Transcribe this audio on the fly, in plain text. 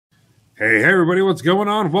Hey everybody, what's going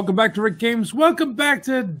on? Welcome back to Rick Games. Welcome back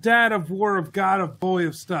to Dad of War of God of Boy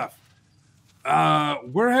of Stuff.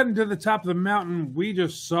 We're heading to the top of the mountain. We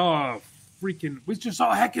just saw a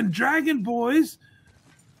heckin' dragon, boys.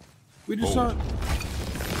 We just saw.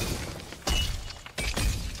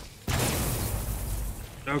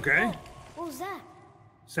 Okay. What was that?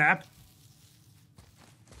 Sap.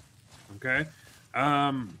 Okay.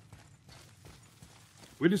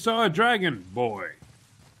 We just saw a dragon, boy.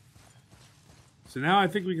 So now I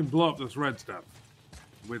think we can blow up this red stuff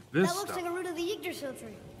with this That looks stuff. like a root of the Yggdrasil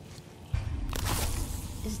tree.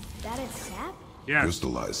 Is that its sap? Yes.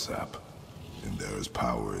 Crystallized sap, and there is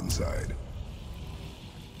power inside.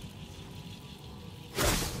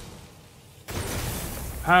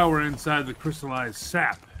 Power inside the crystallized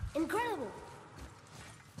sap. Incredible.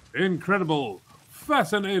 Incredible.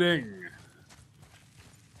 Fascinating.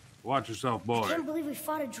 Watch yourself, I boy. can't believe we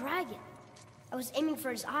fought a dragon. I was aiming for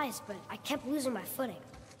his eyes, but I kept losing my footing.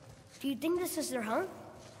 Do you think this is their home?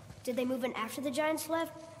 Did they move in after the giants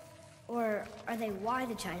left? Or are they why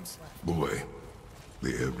the giants left? Boy,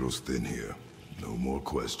 the air grows thin here. No more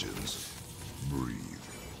questions. Breathe.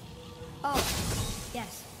 Oh,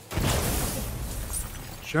 yes.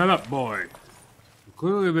 Shut up, boy.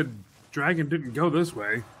 Clearly the dragon didn't go this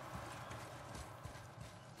way.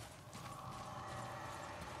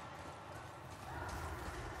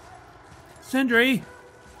 Sindri!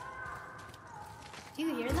 Do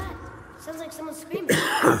you hear that? Sounds like someone screaming.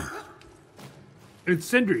 It's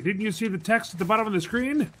Sindri. Didn't you see the text at the bottom of the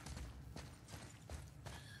screen?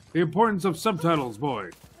 The importance of subtitles, boy.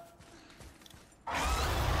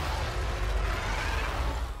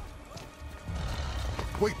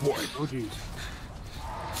 Wait, boy. Oh, jeez.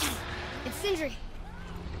 It's Sindri.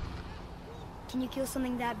 Can you kill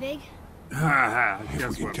something that big? Ha ha. If Guess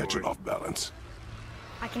we can what, catch boy? it off balance.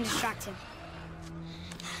 I can distract him.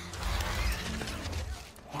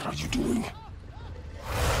 What are you doing?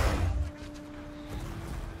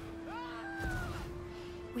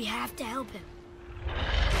 We have to help him.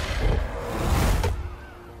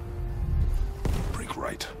 Break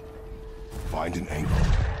right. Find an angle.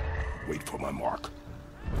 Wait for my mark.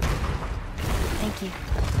 Thank you.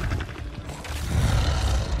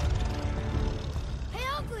 Hey,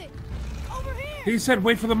 Ugly! Over here! He said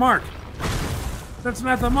wait for the mark. That's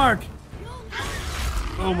not the mark.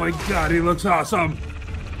 Oh my god, he looks awesome.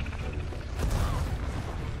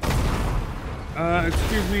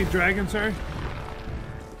 Excuse me, dragon, sir?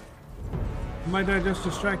 Might I just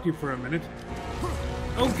distract you for a minute?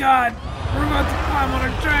 Oh god! We're about to climb on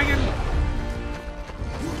a dragon!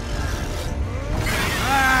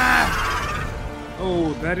 Ah!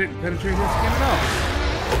 Oh, that didn't penetrate his skin at all.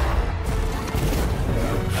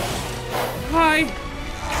 Hi!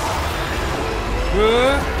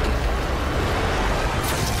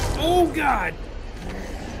 Oh god!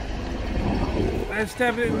 I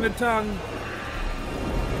stabbed it in the tongue.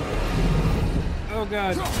 Oh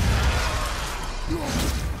god.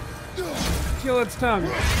 Kill its tongue.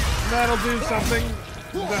 That'll do something.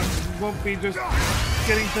 That won't be just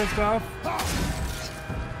getting pissed off.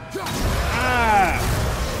 Ah!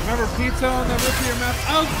 Remember pizza on the roof of your mouth?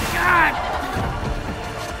 Oh god!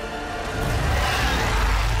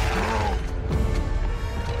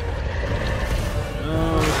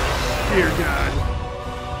 Oh, dear God.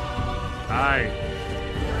 Hi.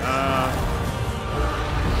 I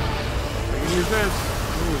can use this.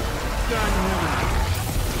 Oh, God in heaven.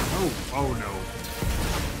 Oh no.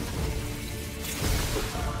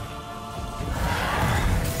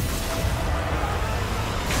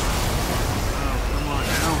 Oh, come on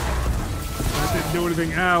now. That didn't do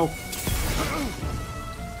anything. Ow.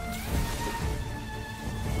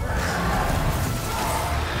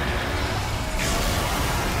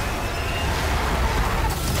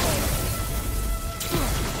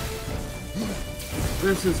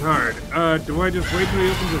 This is hard. Do I just wait till he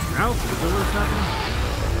opens his mouth? Is that what's happening?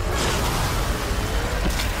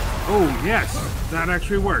 Oh, yes! That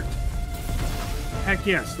actually worked. Heck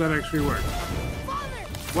yes, that actually worked.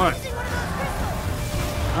 What?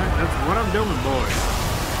 Alright, that's what I'm doing, boy.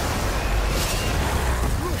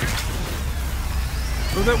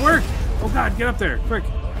 Oh, that worked! Oh god, get up there, quick.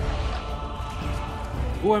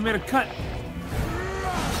 Oh, I made a cut.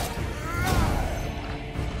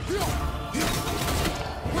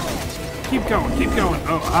 Keep going, keep going.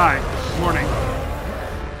 Oh, hi. Morning.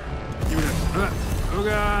 Give me this. Oh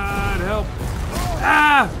god, help.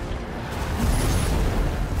 Ah!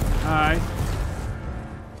 Hi.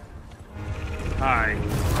 Hi.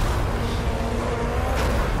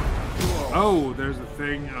 Oh, there's a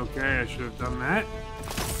thing. Okay, I should have done that.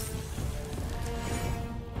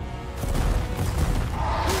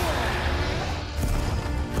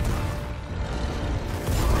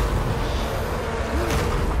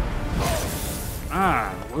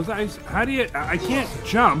 Was I? How do you? I can't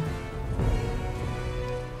jump.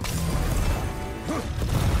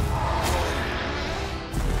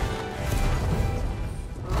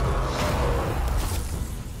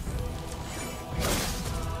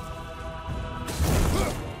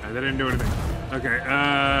 That didn't do anything. Okay,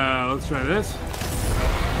 let's try this.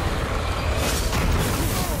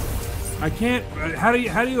 I can't. How do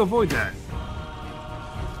you avoid that?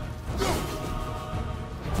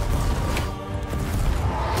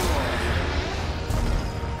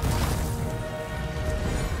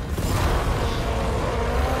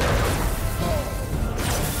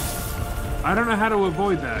 I don't know how to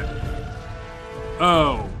avoid that.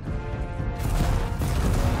 Oh.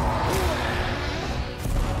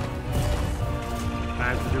 I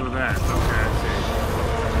have to do with that. Okay,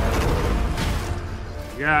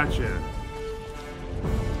 I see. Gotcha.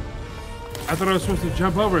 I thought I was supposed to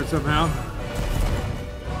jump over it somehow.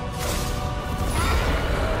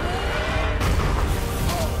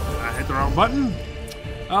 I hit the wrong button?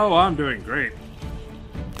 Oh, I'm doing great.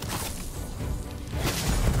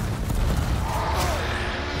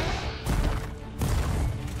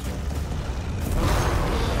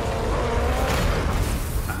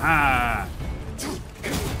 Aha!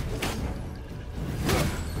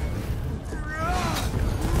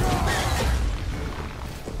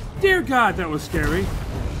 Dear God, that was scary.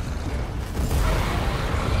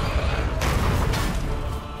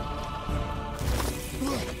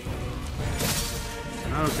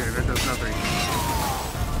 Okay, that does nothing.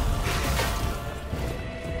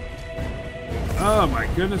 Oh my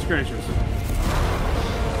goodness gracious.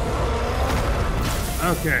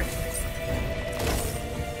 Okay.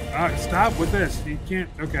 Alright, stop with this. You can't.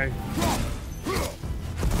 Okay.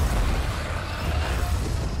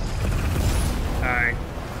 Alright.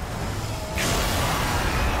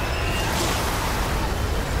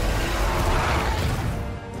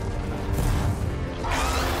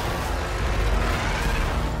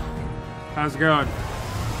 How's it going?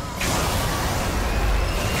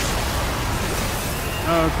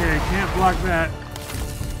 Okay, can't block that.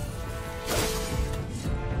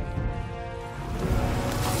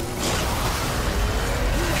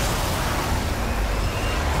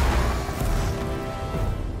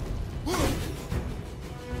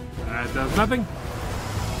 That does nothing.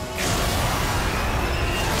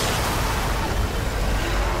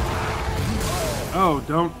 Oh,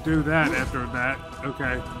 don't do that after that.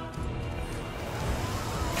 Okay.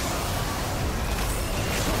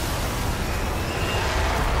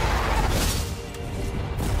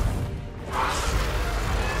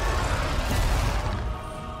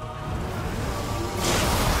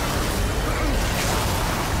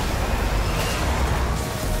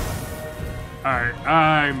 Alright,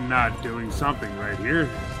 I'm not doing something right here.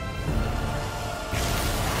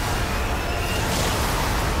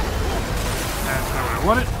 That's not what I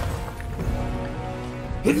wanted.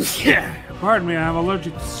 Yeah, pardon me, I'm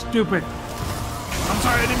allergic to stupid. I'm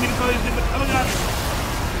sorry, I didn't mean to call you stupid. Oh my God.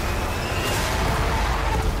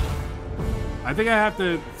 I think I have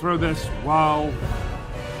to throw this while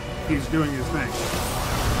he's doing his thing.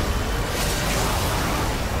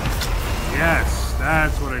 Yes,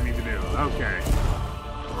 that's what I need to do. Okay.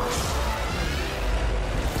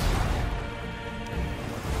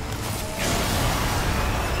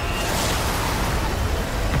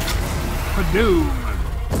 Doom.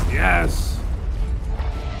 Yes.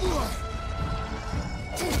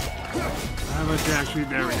 How about you actually?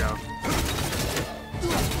 There we go.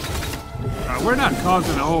 We're not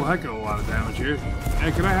causing a whole heck of a lot of damage here.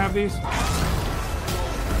 Hey, can I have these?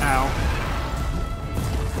 Ow.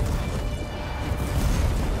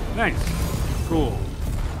 Thanks. Cool.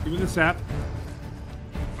 Give me the sap.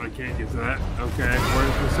 I can't get to that. Okay,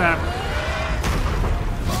 where's the sap?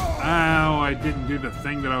 Ow, I didn't do the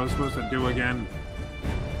thing that I was supposed to do again.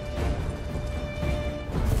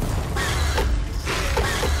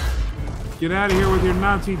 Get out of here with your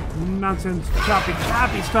nonsense,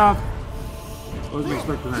 choppy stuff. I wasn't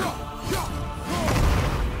expecting that.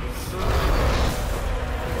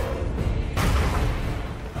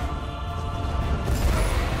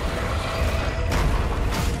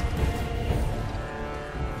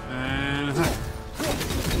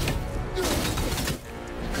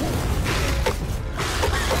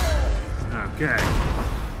 Okay.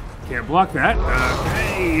 Can't block that.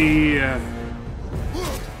 Okay.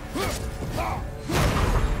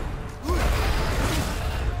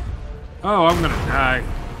 Oh, I'm gonna die.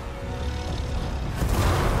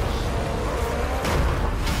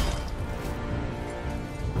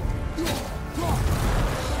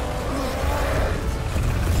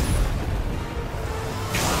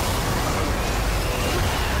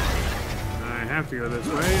 I have to go this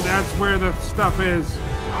way. That's where the stuff is.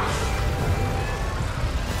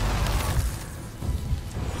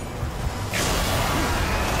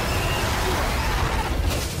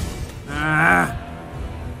 Ah.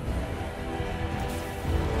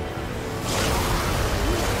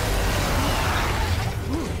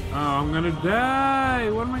 Oh, I'm gonna die.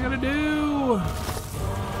 What am I gonna do?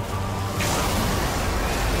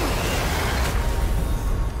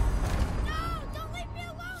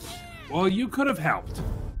 Well, you could have helped.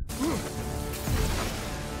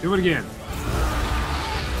 Do it again.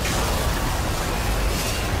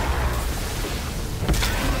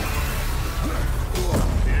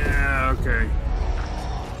 Yeah, okay.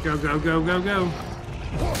 Go, go, go, go, go.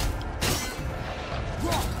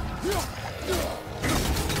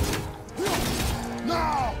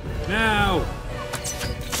 Now!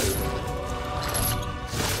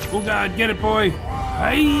 Oh god, get it, boy!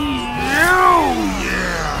 Hey! Oh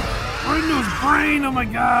yeah! Right into his brain! Oh my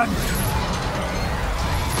god!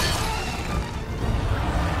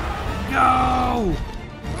 Go!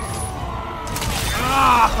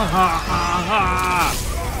 Ah! Ha, ha, ha, ha.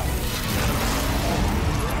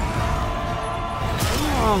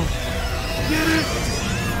 Oh! Get it!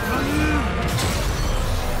 Oh, yeah.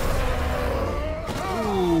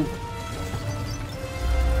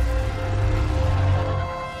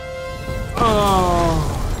 Oh,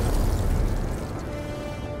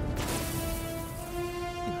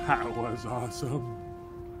 that was awesome.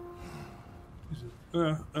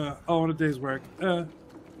 Oh, a day's work.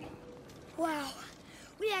 Wow,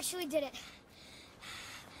 we actually did it.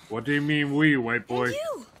 What do you mean we, white boy? And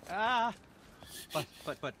you!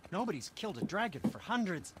 But nobody's killed a dragon for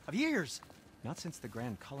hundreds of years. Not since the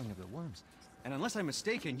grand culling of the worms. And unless I'm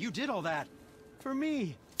mistaken, you did all that for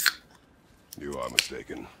me. You are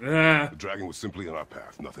mistaken. Yeah. The dragon was simply in our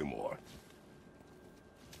path, nothing more.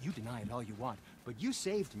 You deny it all you want, but you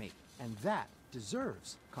saved me, and that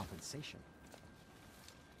deserves compensation.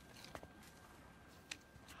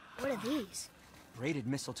 What are these? Braided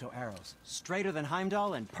mistletoe arrows, straighter than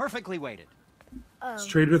Heimdall and perfectly weighted.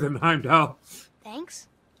 Straighter than Heimdall. Thanks.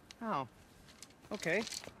 Oh, okay.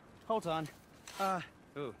 Hold on.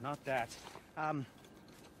 Ooh, not that. Have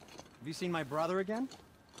you seen my brother again?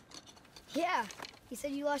 Yeah, he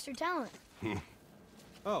said you lost your talent.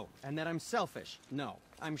 Oh, and that I'm selfish? No,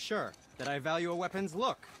 I'm sure. That I value a weapon's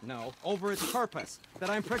look? No, over its purpose. That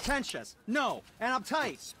I'm pretentious? No, and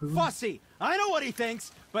uptight, fussy. I know what he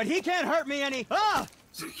thinks, but he can't hurt me any. Ah!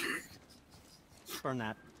 Burn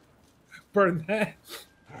that. Burn that.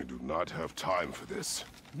 I do not have time for this.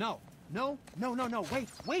 No. Wait.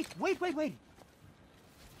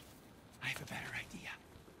 I have a better idea.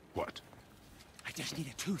 What? I just need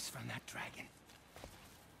a tooth from that dragon.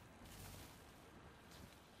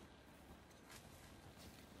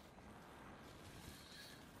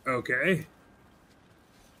 Okay.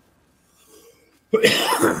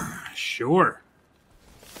 Sure.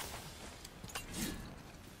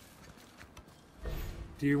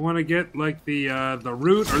 Do you want to get like the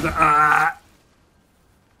root or the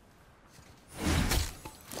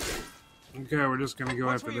Okay, we're just gonna go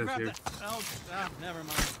after this here. Oh, never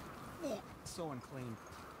mind. Oh, so unclean.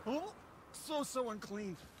 Oh, so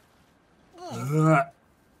unclean.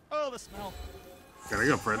 Oh, the smell. Can I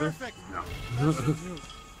go further? Perfect. No.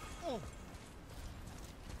 Oh.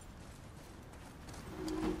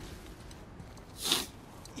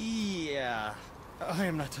 Yeah. I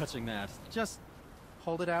am not touching that. Just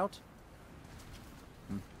hold it out.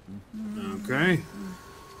 Okay.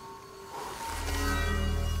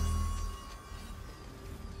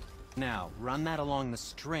 Now, run that along the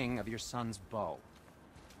string of your son's bow.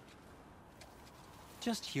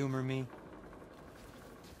 Just humor me.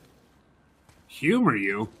 Humor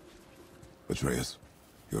you? Atreus,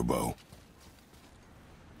 your bow.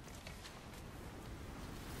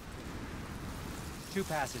 Two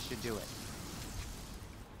passes should do it.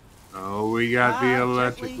 Oh, we got the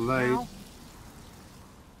electric Gently light. now.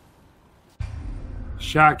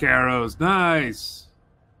 Shock arrows, nice.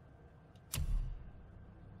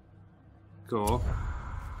 Cool.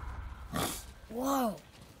 Whoa.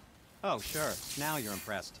 Oh, sure. Now you're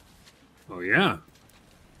impressed. Oh yeah.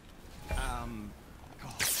 Oh, how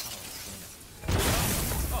do I explain it?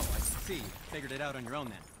 Oh, I see. Figured it out on your own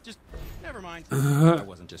then. Just, never mind. I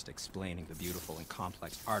wasn't just explaining the beautiful and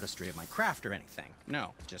complex artistry of my craft or anything.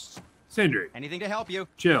 No, just Sindri, anything to help you.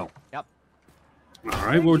 chill. Yep. All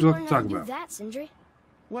right, what would you like Learn to how talk do about? that, Sindri?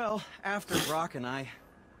 Well, after Brock and I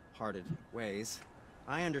parted ways,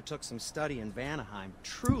 I undertook some study in Vanaheim,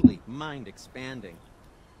 truly mind-expanding.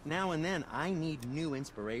 Now and then, I need new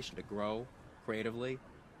inspiration to grow creatively.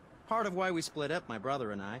 Part of why we split up, my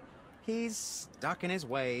brother and I. He's stuck in his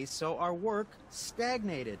ways, so our work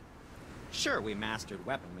stagnated. Sure, we mastered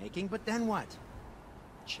weapon making, but then what?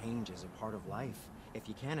 Change is a part of life. If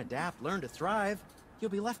you can't adapt, learn to thrive,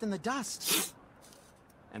 you'll be left in the dust.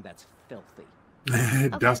 And that's filthy.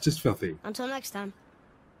 Dust is filthy. Until next time.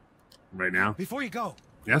 Right now? Before you go,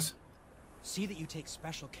 Yes? see that you take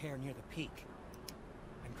special care near the peak.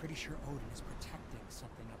 I'm pretty sure Odin is protecting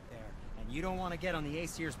something up there. And you don't want to get on the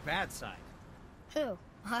Aesir's bad side. Who?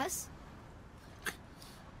 Us?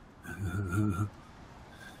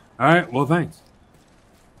 Alright, well, thanks.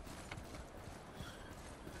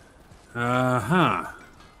 Uh-huh.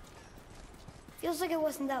 Feels like it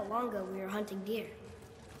wasn't that long ago we were hunting deer.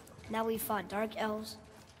 Now we fought dark elves,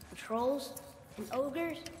 trolls, and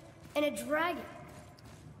ogres, and a dragon.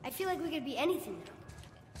 I feel like we could be anything now.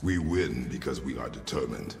 We win because we are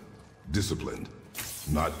determined, disciplined,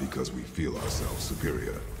 not because we feel ourselves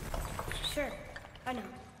superior. Sure, I know.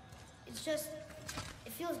 It's just,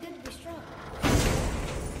 it feels good to be strong.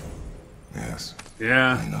 Yes,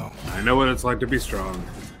 Yeah. I know. I know what it's like to be strong.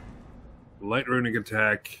 Light runic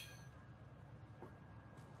attack.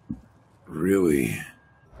 Really?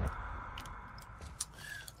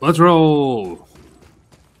 Let's roll.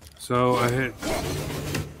 So I hit.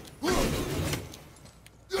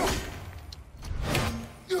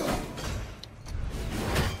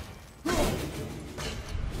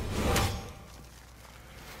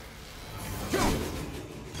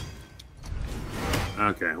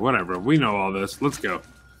 Okay, whatever. We know all this. Let's go.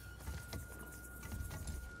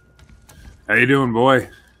 How you doing, boy?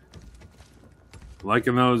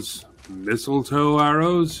 Liking those mistletoe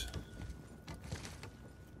arrows?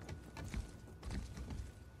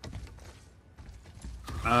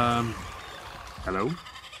 Hello?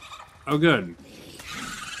 Oh, good.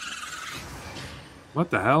 What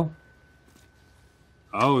the hell?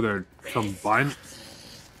 Oh, they're combined.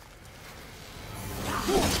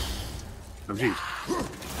 Oh, geez.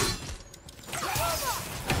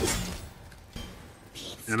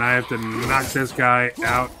 And I have to knock this guy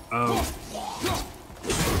out of...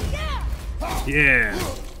 Yeah.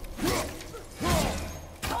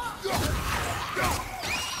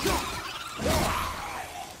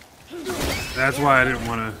 That's why I didn't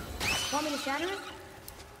want to... Want me to shatter it?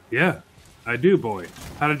 Yeah, I do, boy.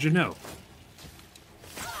 How did you know?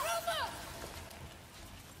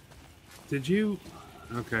 Did you...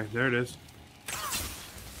 Okay, there it is.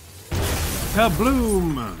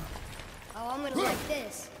 Kabloom! Oh, I'm gonna like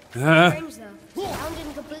this. Uh, Strange though. The round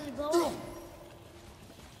didn't completely blow up.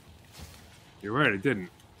 You're right, it didn't.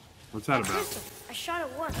 What's that about? Crystal, I shot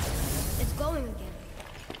it once. It's glowing again.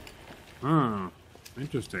 Oh,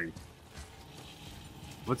 interesting.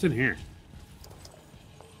 What's in here?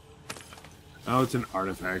 Oh, it's an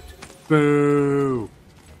artifact. Boo!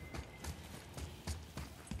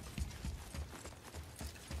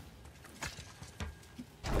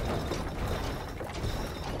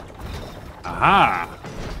 Aha!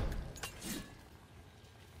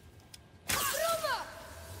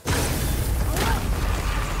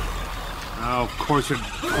 Oh, of course it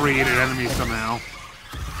created enemies somehow.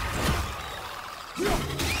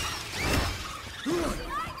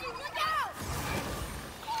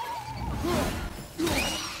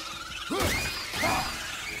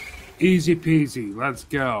 Easy peasy, let's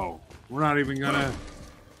go. We're not even gonna...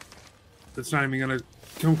 That's not even gonna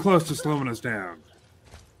come close to slowing us down.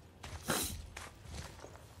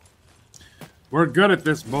 We're good at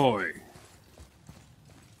this, boy.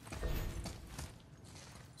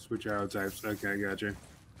 Switch arrow types. Okay, gotcha.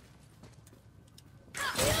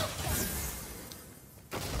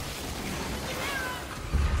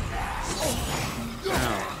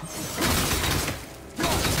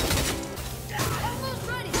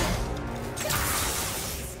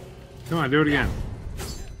 Come on, do it again.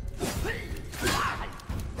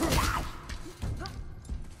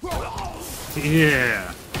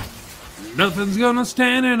 Yeah. Nothing's gonna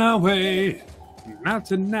stand in our way. Not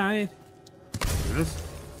tonight. This.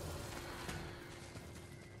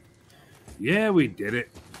 Yeah, we did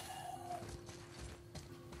it.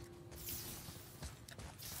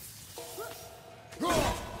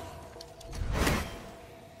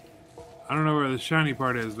 I don't know where the shiny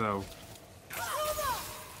part is, though.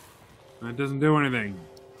 That doesn't do anything.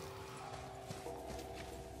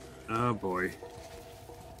 Oh, boy.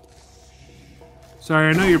 Sorry,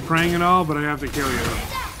 I know you're praying and all, but I have to kill you.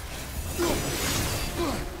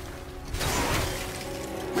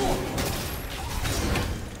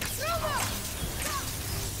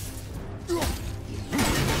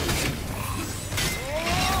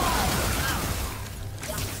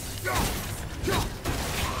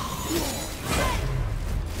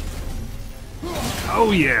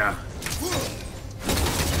 Oh, yeah.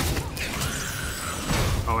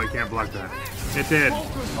 can't block that. It did.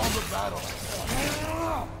 Focus on the battle.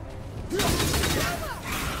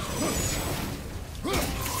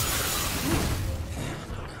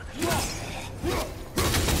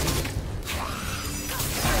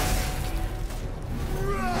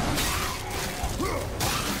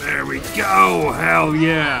 There we go. Hell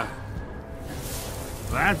yeah.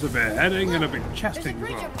 That's a beheading and a big There's a chesting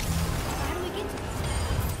bridge blow. over there. How do we get to it?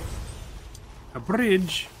 A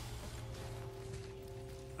bridge.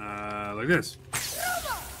 Like this.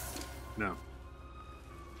 No.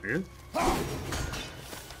 Like this?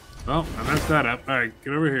 Well, I messed that up. Alright,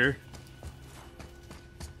 get over here.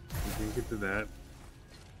 We can get to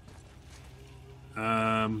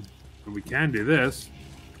that. We can do this.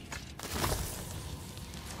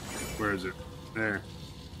 Where is it? There.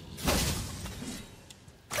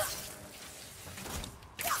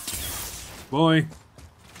 Boy.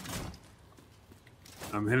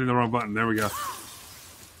 I'm hitting the wrong button. There we go.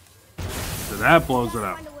 So that blows it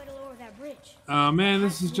up. Find a way to lower that bridge. Oh man,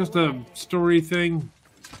 this is just a story thing.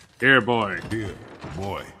 Here, boy. Here,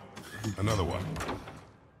 boy. Another one.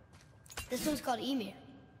 This one's called Emir.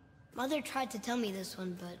 Mother tried to tell me this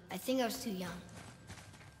one, but I think I was too young.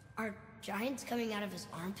 Are giants coming out of his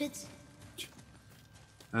armpits?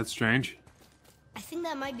 That's strange. I think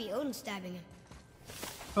that might be Odin stabbing him.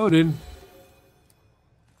 Odin.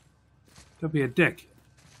 Don't be a dick.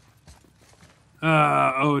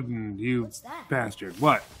 Odin, you What's that? bastard.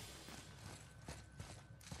 What?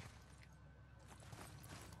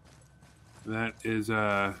 That is,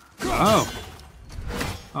 Oh! Oh,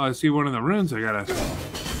 I see one of the runes I gotta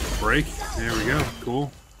break. There we go.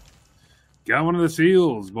 Cool. Got one of the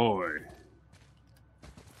seals, boy.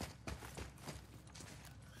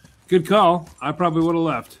 Good call. I probably would have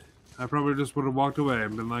left. I probably just would have walked away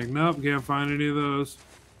and been like, nope, can't find any of those.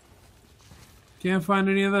 Can't find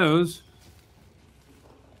any of those.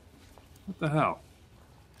 What the hell?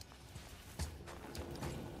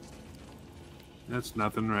 That's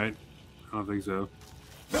nothing, right? I don't think so.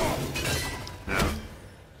 No.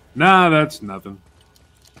 Nah, that's nothing.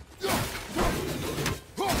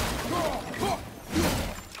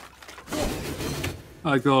 I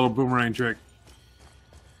like the little boomerang trick.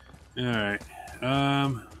 Alright.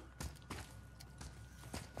 I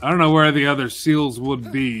don't know where the other seals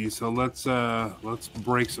would be, so let's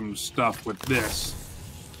break some stuff with this.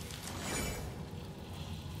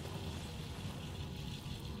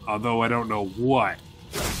 Although I don't know what.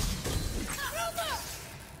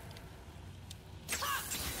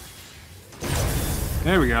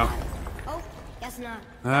 There we go. Oh, guess not.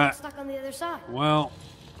 Ah. I'm stuck on the other side. Well,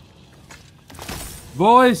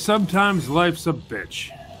 boys, sometimes life's a bitch.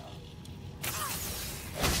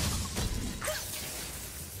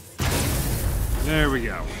 There we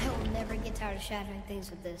go. I will never get tired of shattering things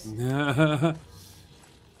with this.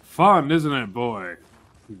 Fun, isn't it, boy?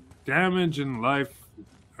 Damage and life.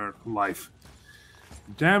 Or life.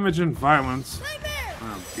 Damage and violence.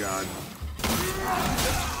 Oh, God.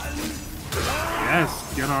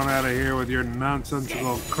 Yes, get on out of here with your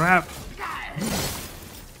nonsensical crap.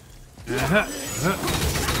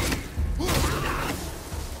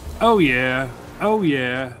 Oh, yeah. Oh,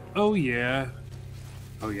 yeah. Oh, yeah.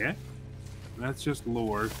 Oh, yeah? That's just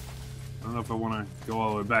lore. I don't know if I want to go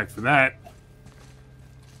all the way back for that.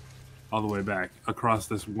 All the way back across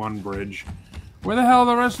this one bridge. Where the hell are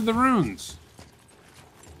the rest of the runes?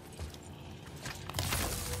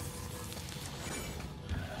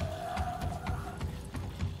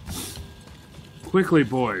 Quickly,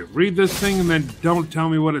 boy. Read this thing and then don't tell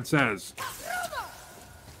me what it says.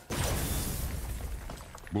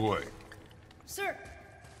 Boy. Sir,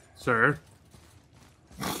 Sir?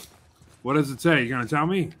 What does it say? You gonna tell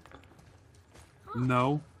me?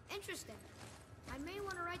 No. interesting. I may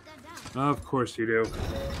want to write that down. Of course you do.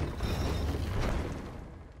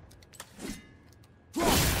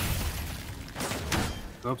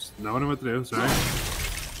 Oops, no one knew what to do, sorry.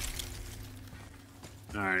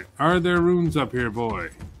 Alright, are there runes up here, boy?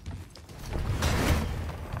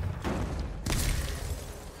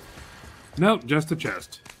 Nope, just a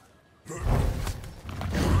chest.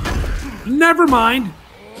 Never mind!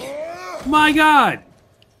 My God!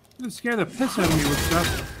 You scare the piss out of me with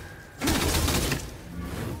stuff.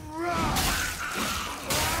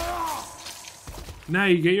 Now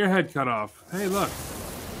you get your head cut off. Hey, look.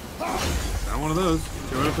 Got one of those.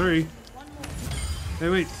 2 out of 3. Hey,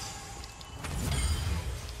 wait.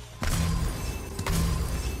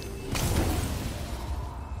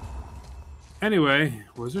 Anyway,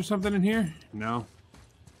 was there something in here? No.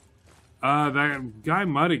 That guy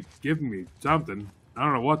might have given me something. I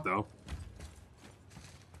don't know what, though.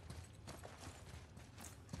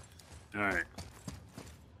 Alright.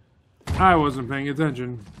 I wasn't paying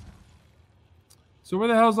attention. So where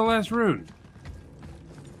the hell's the last rune?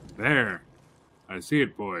 There. I see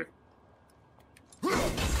it, boy.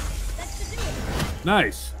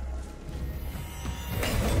 Nice.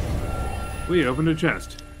 We opened a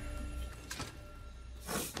chest.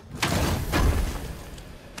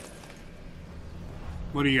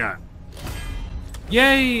 What do you got?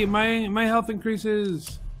 Yay! My health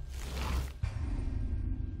increases.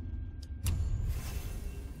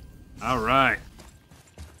 All right.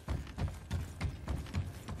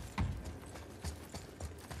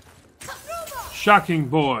 Shocking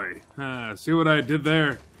boy. See what I did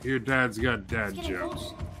there? Your dad's got dad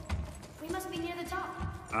jokes. We must be near the top.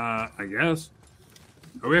 I guess.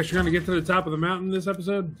 Are we actually going to get to the top of the mountain this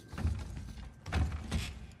episode?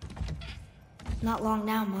 Not long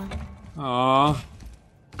now, Mom. Aw.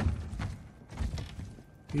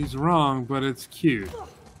 He's wrong, but it's cute.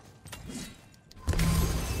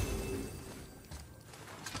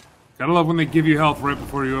 Gotta love when they give you health right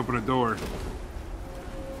before you open a door.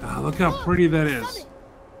 Ah, look how pretty that is.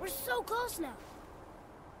 We're so close now.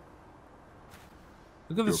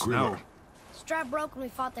 Look at the snow. Strap broke when we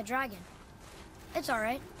fought the dragon. It's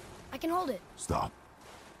alright. I can hold it. Stop.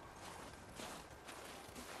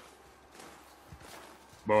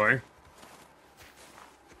 Boy.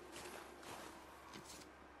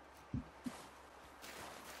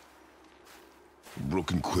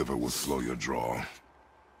 Broken quiver will slow your draw.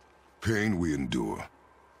 Pain we endure.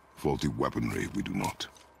 Faulty weaponry we do not.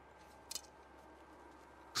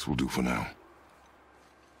 This will do for now.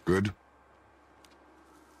 Good?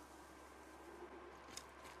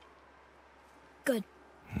 Good.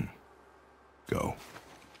 Go.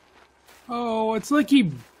 Oh, it's like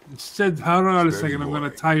he said, hold on a Steady, second, I'm boy. going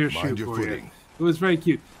to tie your Mind shoe your for you. footing. It was very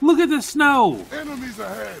cute. Look at the snow! Enemies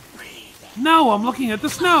ahead! No, I'm looking at the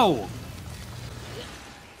snow!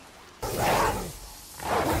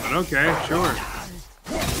 But okay, sure.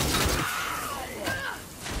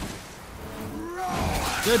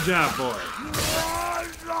 Good job, boy.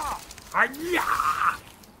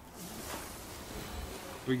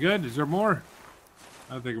 We good? Is there more?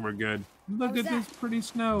 I think we're good. Look at this pretty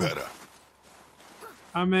snow. Better.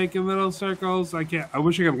 I'm making little circles. I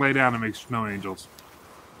wish I could lay down and make snow angels.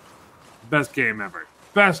 Best game ever.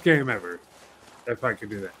 Best game ever. If I could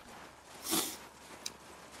do that.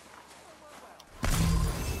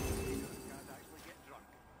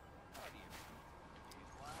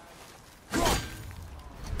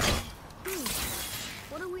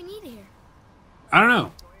 What do we need here? I don't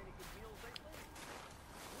know.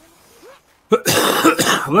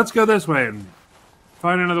 Let's go this way and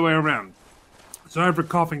find another way around. Sorry for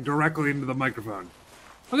coughing directly into the microphone.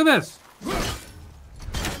 Look at this. There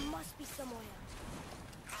must be somewhere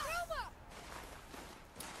else.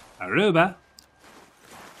 Aruba.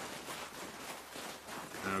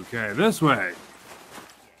 Okay, this way.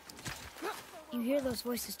 You hear those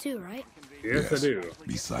voices too, right? Yes, I do.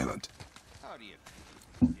 Be silent. How do you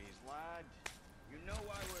feel? Yes, lad. You know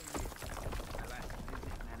why we're here. Our last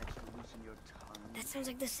visit managed to loosen your tongue. That sounds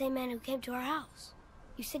like the same man who came to our house.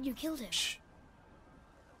 You said you killed him.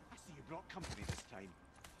 I see you brought company this time.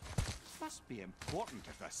 Must be important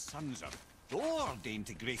if the sons of Thor deign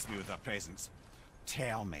to grace me with their presence.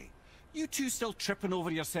 Tell me, you two still tripping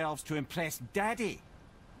over yourselves to impress Daddy?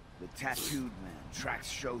 The tattooed man. Tracks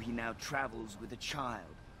show he now travels with a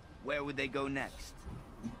child. Where would they go next?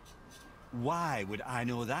 Why would I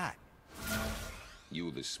know that?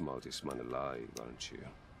 You're the smartest man alive, aren't you?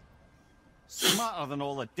 Smarter than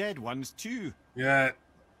all the dead ones, too. Yeah.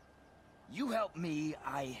 You help me,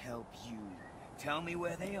 I help you. Tell me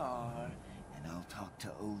where they are, and I'll talk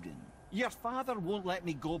to Odin. Your father won't let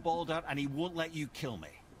me go, Baldur, and he won't let you kill me.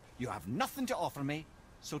 You have nothing to offer me,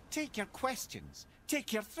 so take your questions,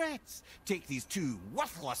 take your threats, take these two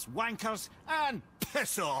worthless wankers, and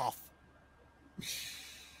piss off!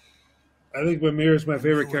 I think Mimir is my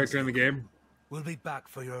favorite character in the game. We'll be back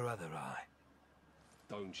for your other eye.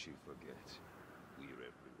 Don't you forget, we're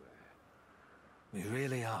everywhere. We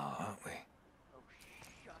really are, aren't we?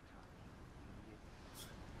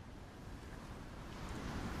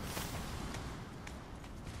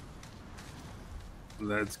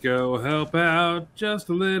 Let's go help out just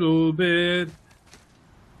a little bit.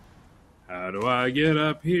 How do I get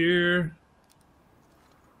up here?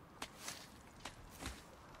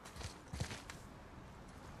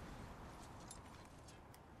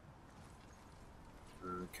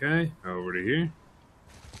 Okay, over to here.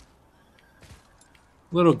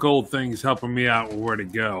 Little gold things helping me out with where to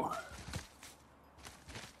go.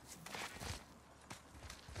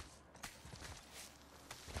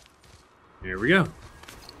 Here we go.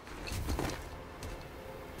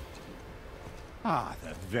 Ah,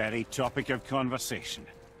 the very topic of conversation.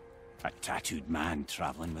 A tattooed man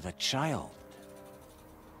traveling with a child.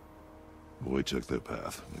 Boy, check their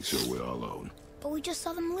path. Make sure we're all alone. But we just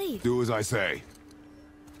saw them leave. Do as I say.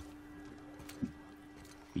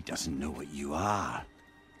 He doesn't know what you are.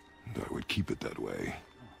 And I would keep it that way.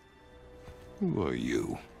 Who are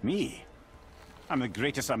you? Me? I'm the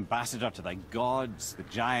greatest ambassador to the gods, the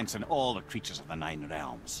giants, and all the creatures of the Nine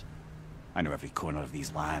Realms. I know every corner of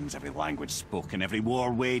these lands, every language spoken, every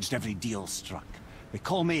war waged, every deal struck. They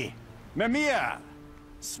call me Mimir,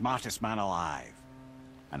 smartest man alive.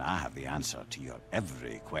 And I have the answer to your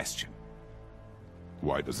every question.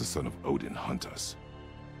 Why does the son of Odin hunt us?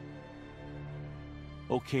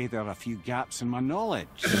 Okay, there are a few gaps in my knowledge.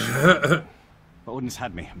 But Odin's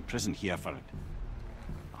had me imprisoned here for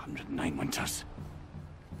 109 winters.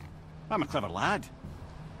 I'm a clever lad.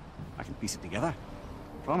 I can piece it together.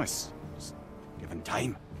 Promise. Just given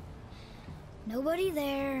time. Nobody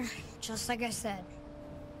there, just like I said.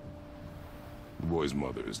 The boy's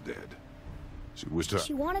mother is dead. She wished her...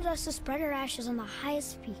 She wanted us to spread her ashes on the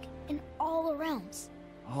highest peak in all the realms.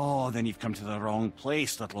 Oh, then you've come to the wrong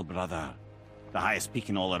place, little brother. The highest peak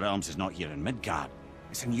in all the realms is not here in Midgard.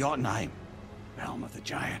 It's in Jotunheim, realm of the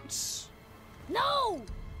giants. No!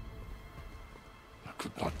 That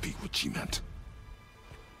could not be what she meant.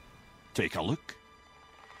 Take a look.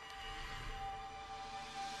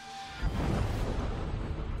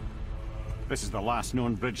 This is the last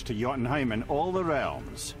known bridge to Jotunheim in all the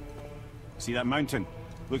realms. See that mountain?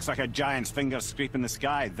 Looks like a giant's finger scraping the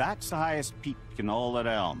sky. That's the highest peak in all the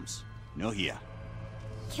realms. No here.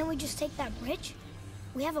 Can't we just take that bridge?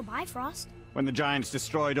 We have a Bifrost. When the giants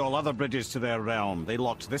destroyed all other bridges to their realm, they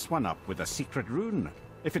locked this one up with a secret rune.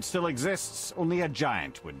 If it still exists, only a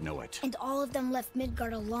giant would know it. And all of them left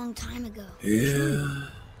Midgard a long time ago. Yeah.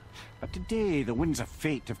 But today, the winds of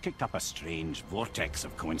fate have kicked up a strange vortex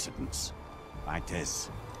of coincidence. Fact is,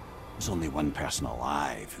 there's only one person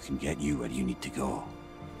alive who can get you where you need to go.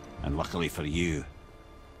 And luckily for you,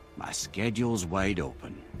 my schedule's wide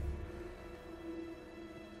open.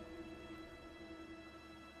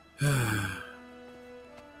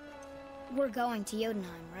 We're going to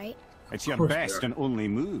Jotunheim, right? It's your best and only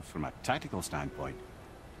move from a tactical standpoint.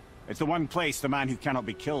 It's the one place the man who cannot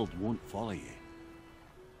be killed won't follow you.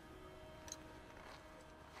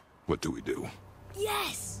 What do we do?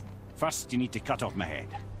 Yes! First, you need to cut off my head.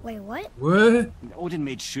 Wait, what? What? Odin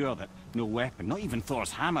made sure that no weapon, not even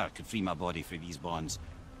Thor's hammer, could free my body from these bonds.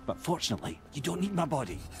 But fortunately, you don't need my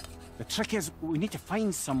body. The trick is, we need to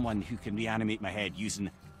find someone who can reanimate my head using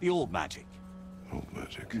the old magic. Old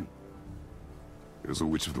magic. There's a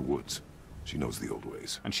witch of the woods. She knows the old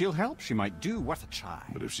ways. And she'll help. She might do worth a try.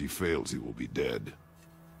 But if she fails, he will be dead.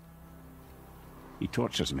 He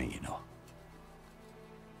tortures me, you know.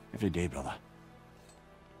 Every day, brother.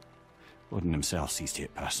 Odin himself sees to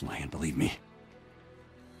it personally, and believe me,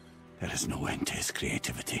 there is no end to his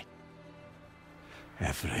creativity.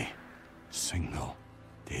 Every single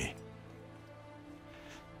day.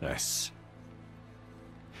 This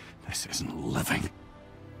isn't living.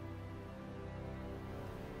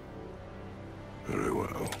 Very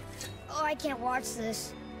well. Oh, I can't watch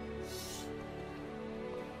this.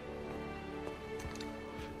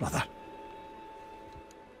 Brother,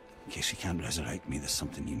 in case you can't resurrect me, there's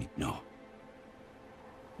something you need to know.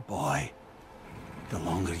 Boy, the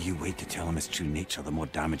longer you wait to tell him his true nature, the more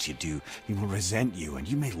damage you do. He will resent you, and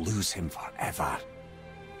you may lose him forever.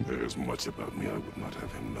 There's much about me I would not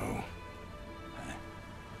have him know.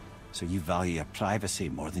 So you value your privacy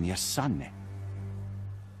more than your son?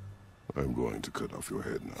 I'm going to cut off your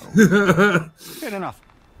head now. Fair enough.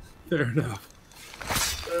 Fair enough.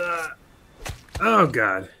 Oh,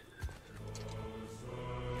 God.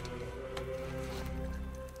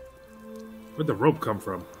 Where'd the rope come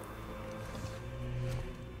from?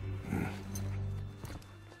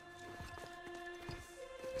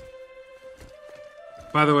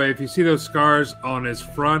 By the way, if you see those scars on his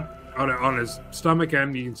front, on his stomach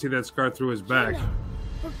end, you can see that scar through his back. Yuna.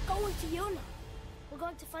 We're going to Yuna. We're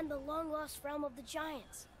going to find the long-lost realm of the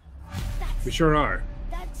giants. We sure are.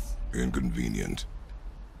 That's... Inconvenient.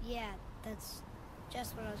 Yeah, that's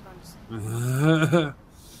just what I was going to say.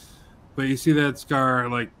 But you see that scar,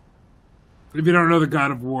 like, if you don't know the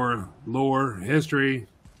God of War lore, history,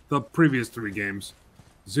 the previous 3 games,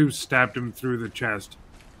 Zeus stabbed him through the chest.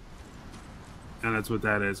 And that's what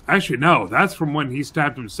that is. Actually, no, that's from when he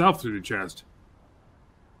stabbed himself through the chest.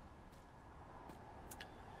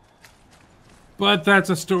 But that's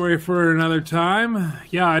a story for another time.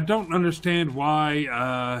 Yeah, I don't understand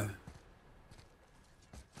why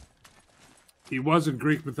he was in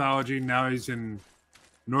Greek mythology, now he's in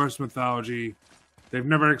Norse mythology. They've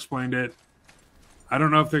never explained it. I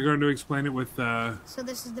don't know if they're going to explain it with, So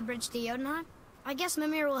this is the bridge to Jotunheim? I guess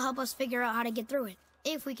Mimir will help us figure out how to get through it,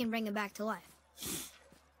 if we can bring him back to life.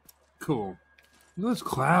 Cool. Look at those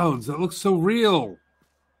clouds. That looks so real.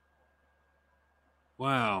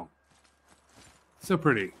 Wow. So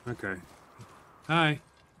pretty. Okay. Hi.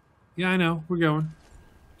 Yeah, I know. We're going.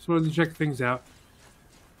 Just wanted to check things out.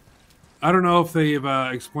 I don't know if they've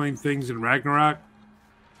explained things in Ragnarok,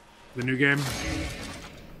 the new game.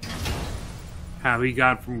 How he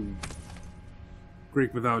got from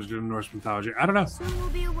Greek mythology to Norse mythology. I don't know. Soon we'll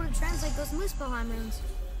be able to translate those Muspelheim runes.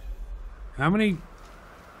 How many?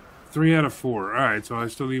 3 out of 4. Alright, so I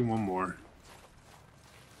still need one more.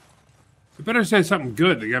 I better say something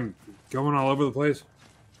good. I'm going all over the place.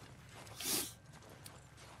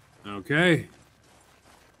 Okay.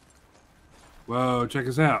 Whoa, check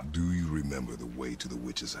us out. Do you remember the way to the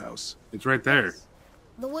witch's house? It's right there.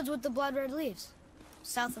 The woods with the blood red leaves.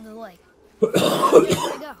 South of the lake. There we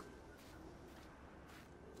go.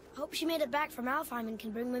 Hope she made it back from Alfheim and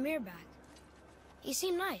can bring Mimir back. He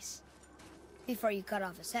seemed nice. Before you cut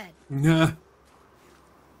off his head. Nah.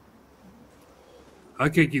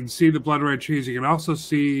 Okay, you can see the blood red trees. You can also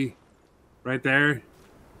see right there.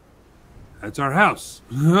 That's our house.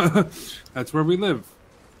 That's where we live.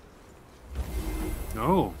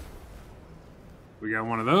 Oh. We got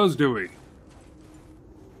one of those, do we?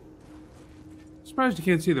 Surprised you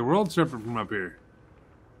can't see the world serpent from up here.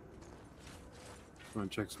 Just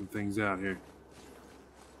want to check some things out here.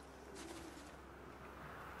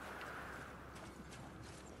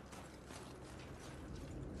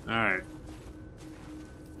 Alright.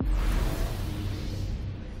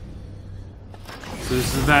 So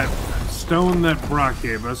this is that stone that Brock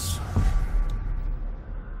gave us.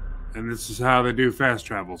 And this is how they do fast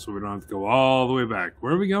travel, so we don't have to go all the way back.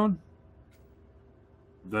 Where are we going?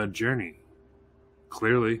 The journey.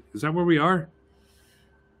 Clearly. Is that where we are?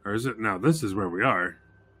 Or is it? No, this is where we are.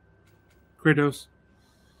 Kratos.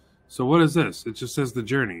 So what is this? It just says the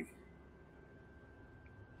journey.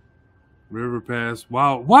 River Pass.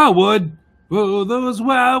 Wow. Wildwood! Oh, those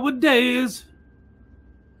Wildwood days!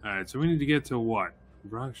 Alright, so we need to get to what?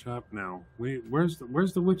 Rock shop? No. Where's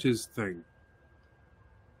the witch's thing?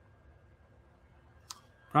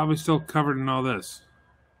 Probably still covered in all this.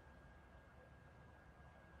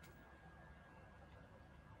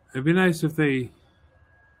 It'd be nice if they...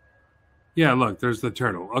 Yeah, look, there's the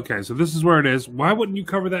turtle. Okay, so this is where it is. Why wouldn't you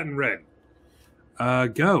cover that in red?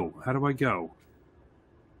 Go. How do I go?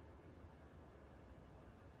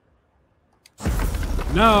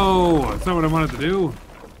 No! That's not what I wanted to do.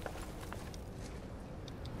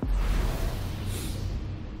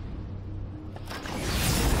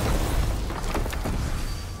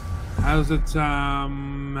 How's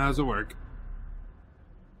it work?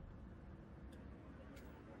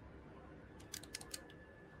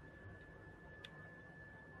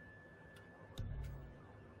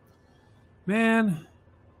 Man.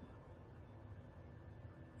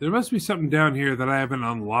 There must be something down here that I haven't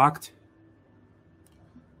unlocked.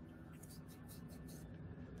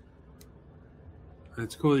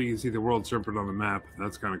 It's cool that you can see the world serpent on the map.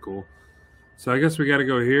 That's kind of cool. So I guess we got to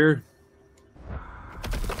go here.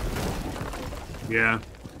 Yeah.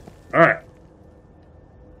 All right.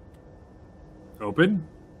 Open.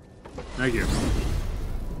 Thank you.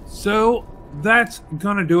 So that's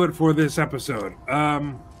gonna do it for this episode.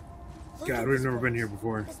 God, we've never been here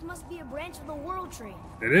before. This must be a branch of the World Tree.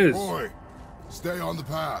 It is. Boy, stay on the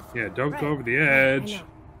path. Yeah, don't go over the edge. I know.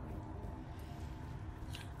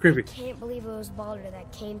 Creepy. Can't believe it was Baldur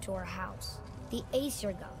that came to our house. The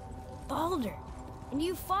Aesir god. Baldur. And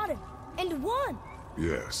you fought him. And won.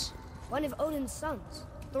 Yes. One of Odin's sons.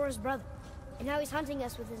 Thor's brother. And now he's hunting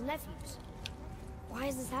us with his nephews. Why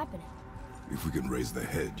is this happening? If we can raise the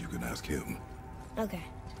head, you can ask him. Okay.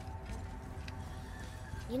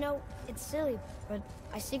 You know, it's silly, but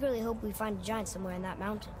I secretly hope we find a giant somewhere in that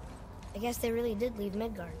mountain. I guess they really did leave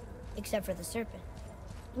Midgard, except for the serpent.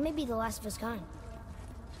 He may be the last of his kind.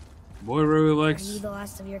 Boy really Are likes... you the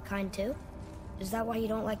last of your kind too? Is that why you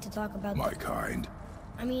don't like to talk about My kind.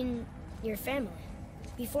 I mean, your family.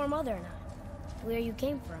 Before Mother and I. Where you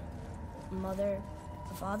came from. Mother,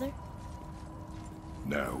 the father?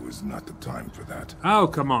 Now is not the time for that. Oh,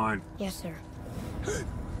 come on. Yes, sir.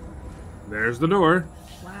 There's the door.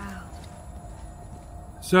 Wow.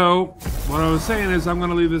 So, what I was saying is I'm going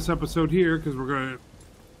to leave this episode here because we're going to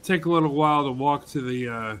take a little while to walk to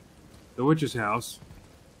the witch's house.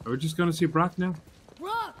 Are we just going to see Brock now?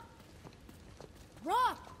 Brock!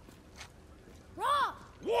 Brock! Brock!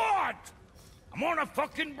 What? I'm on a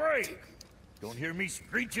fucking break. Don't hear me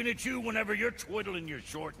screeching at you whenever you're twiddling your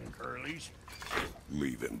short and curlies.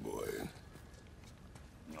 Leave him, boy.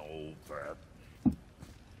 No, Pat.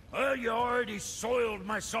 Well, you already soiled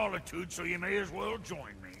my solitude, so you may as well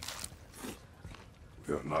join me.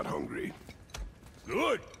 You're not hungry.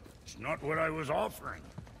 Good. It's not what I was offering.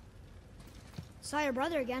 Saw your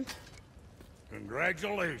brother again.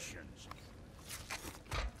 Congratulations.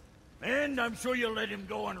 And I'm sure you'll let him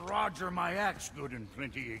go and roger my axe good and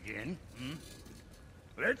plenty again. Hmm?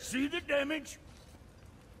 Let's see the damage.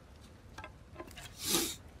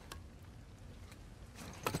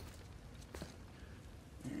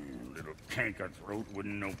 Little canker throat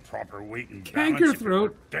wouldn't know proper weight and balance Canker if it were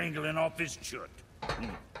throat? dangling off his chut.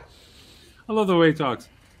 I love the way he talks.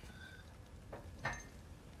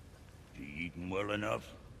 You eating well enough?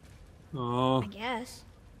 Oh. I guess.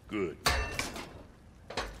 Good.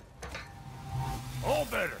 All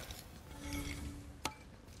better.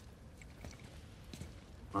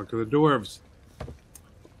 Mark of the dwarves.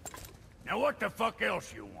 Now what the fuck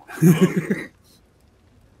else you want?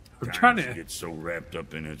 I'm trying to get so wrapped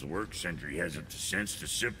up in his work, Sentry hasn't the sense to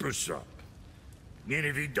sip or sup. And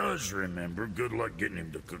if he does remember, good luck getting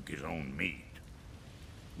him to cook his own meat.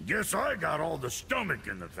 Guess I got all the stomach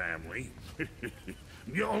in the family.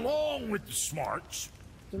 Along with the smarts.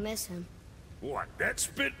 You miss him. What, that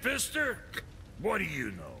spit-fister? What do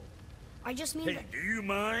you know? I just mean Hey, that... do you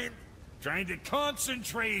mind? Trying to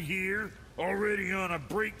concentrate here, already on a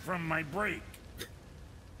break from my break.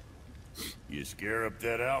 You scare up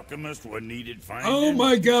that alchemist what needed finding? Oh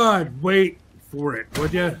my god, wait for it,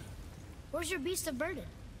 would ya? Where's your beast of burden?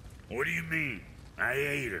 What do you mean? I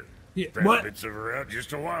ate her. Yeah, Found what? bits of her out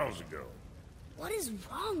just a while ago. What is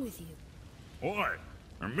wrong with you? What?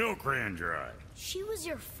 Her milk ran dry. She was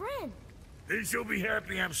your friend. Then she'll be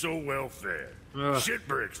happy I'm so well fed. Shit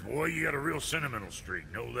bricks, boy, you got a real sentimental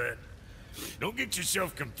streak, know that? Don't get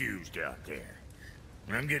yourself confused out there.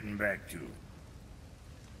 I'm getting back to it.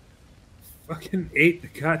 Fucking ate the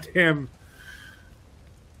goddamn...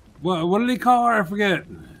 What did he call her? I forget.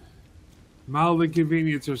 Mild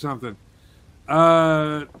inconvenience or something.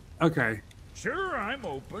 Okay. Sure, I'm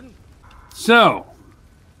open. So,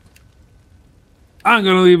 I'm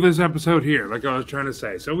going to leave this episode here, like I was trying to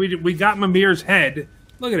say. So we got Mimir's head.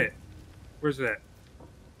 Look at it. Where's it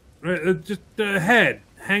at? Just the head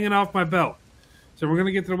hanging off my belt. So we're going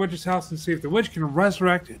to get to the witch's house and see if the witch can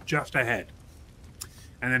resurrect just a head.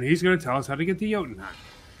 And then he's going to tell us how to get to Jotunheim.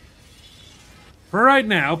 For right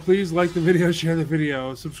now, please like the video, share the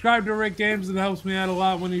video, subscribe to Rick Games. It helps me out a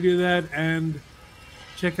lot when you do that. And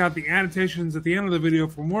check out the annotations at the end of the video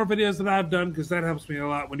for more videos that I've done, because that helps me a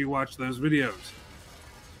lot when you watch those videos.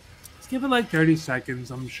 Just give it like 30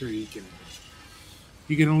 seconds. I'm sure you can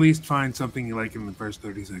at least find something you like in the first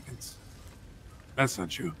 30 seconds. That's not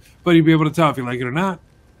true. But you'll be able to tell if you like it or not.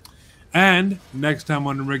 And next time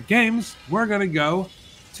on Rick Games, we're going to go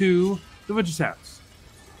to the witch's house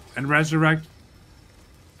and resurrect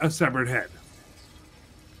a severed head.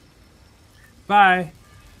 Bye.